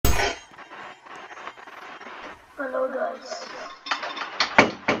Hello guys,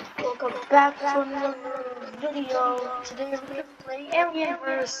 welcome back to another video. Today we're gonna play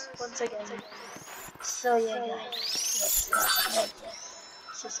Alienverse once again. So yeah guys,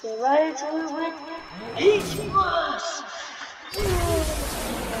 let's just get right into it with H+.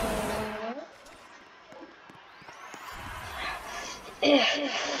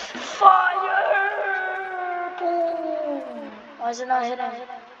 Fire! Boom! Why is it not hitting?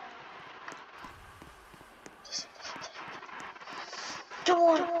 Come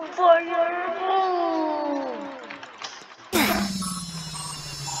on, fire!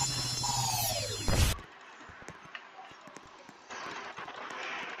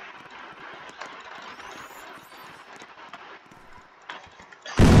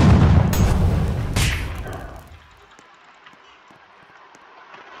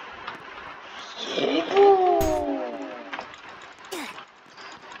 Boom!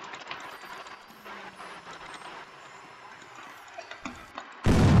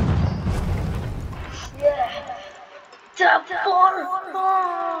 Yeah, tap for fun.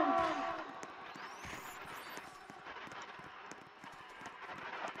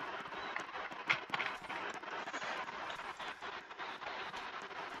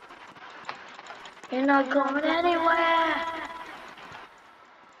 You're not going anywhere.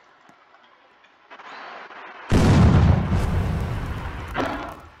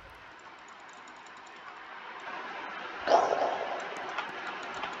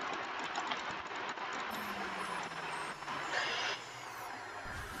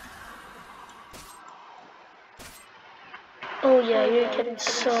 Oh yeah, you're getting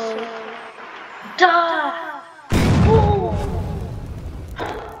so duh. Boom.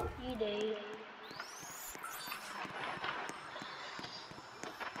 You did.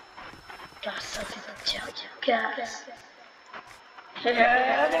 Got something to tell you guys.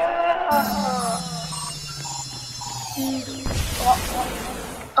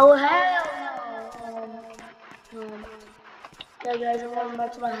 Oh hell no. Yeah guys, I'm going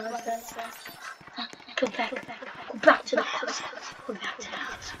back to my house guys. Go back to the house. Go back to the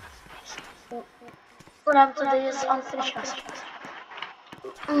house. What happened to this unfinished house?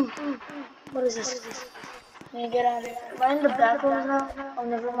 What is this? Let me get out of here. Am I in the back room now? Oh,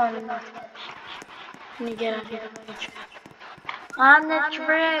 never mind. Let me get out of here. On the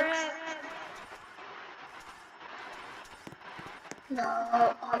tricks. No,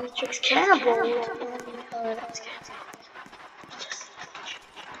 on the tricks cannibal.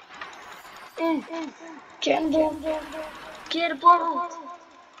 Cannibal. Get a boat.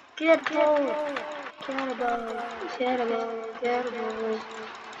 Get a boat. Cannibal.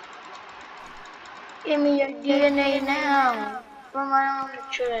 Give me your DNA now. For my own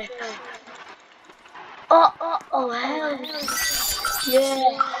trick. Oh, hell.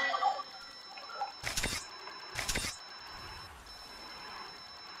 Yeah.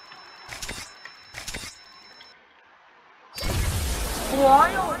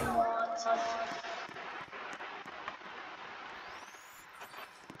 Wild ones.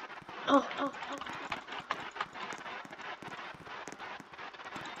 Oh.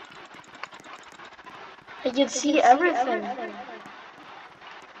 I can see everything.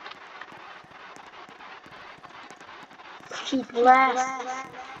 Keep blast.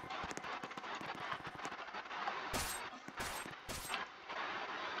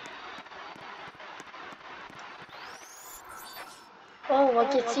 Oh, I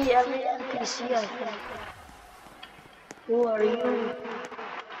can see every NPC, I think. Who are you?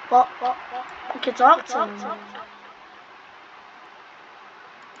 Well, I can talk to him.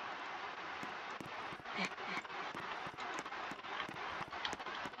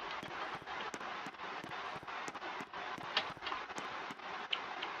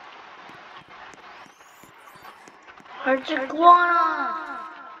 Iguana!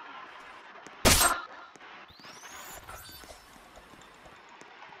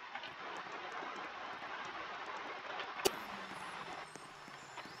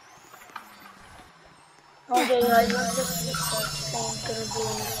 Okay guys, let's just I ain't gonna do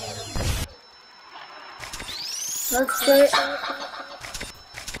anything. Let's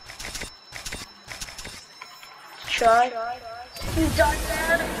try. You done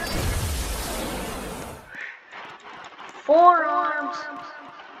that? 4 arms.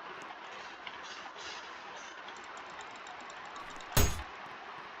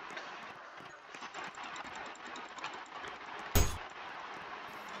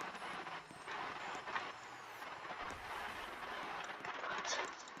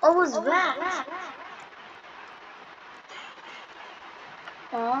 What was that?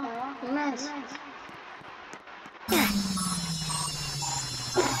 Oh, nice.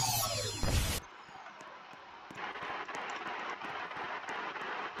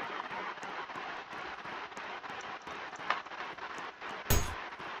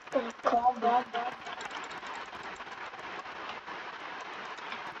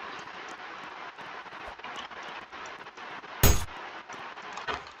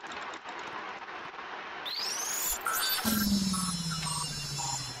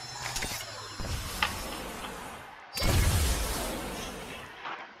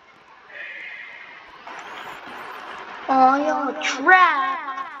 Oh, you're a trap.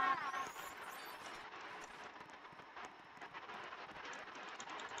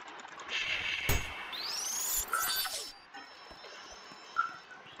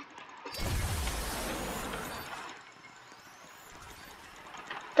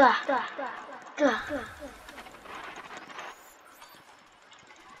 Duh.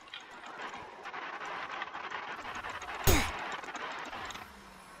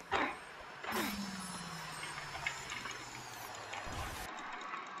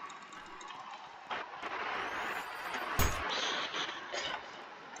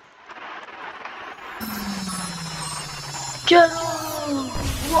 Just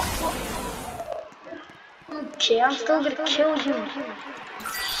okay, I'm still gonna kill you.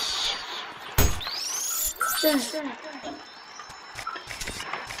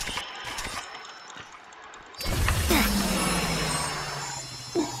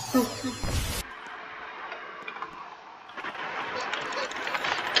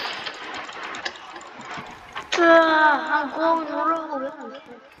 I'm going wrong.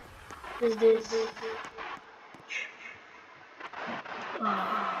 What is this?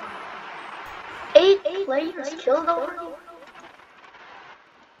 Eight players killed already?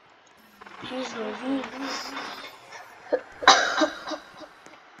 Jeez Louise.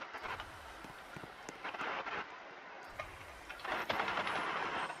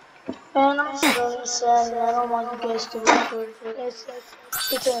 Man, I'm so sad and I don't want you guys to record for this.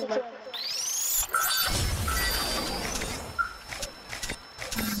 It's over.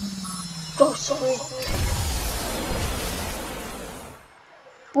 Go, sorry.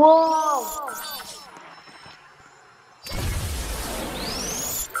 Whoa!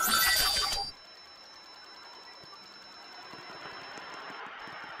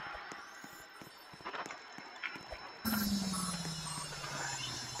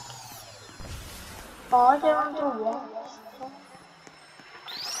 Oh, they're on the wall.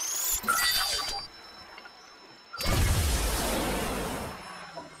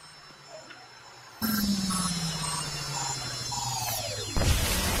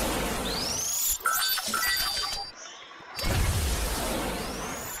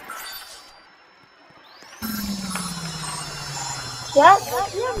 Yeah,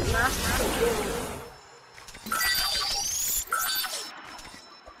 that's your master.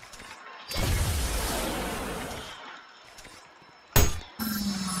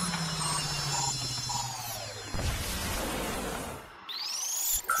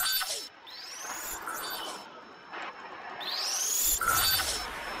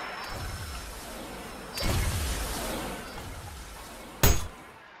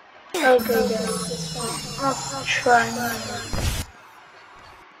 Okay, guys, I'll try now.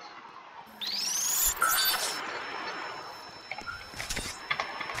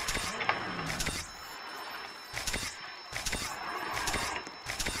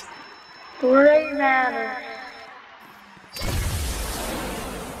 Gray matter.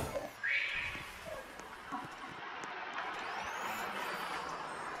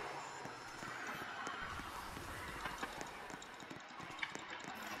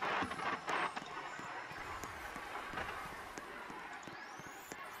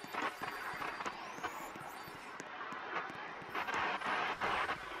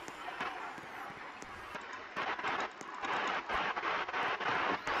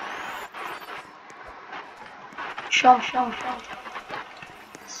 Show.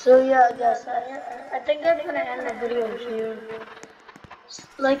 So yeah, guys, I think I'm gonna end the video here.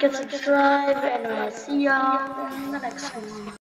 Like and subscribe, and see y'all in the next one.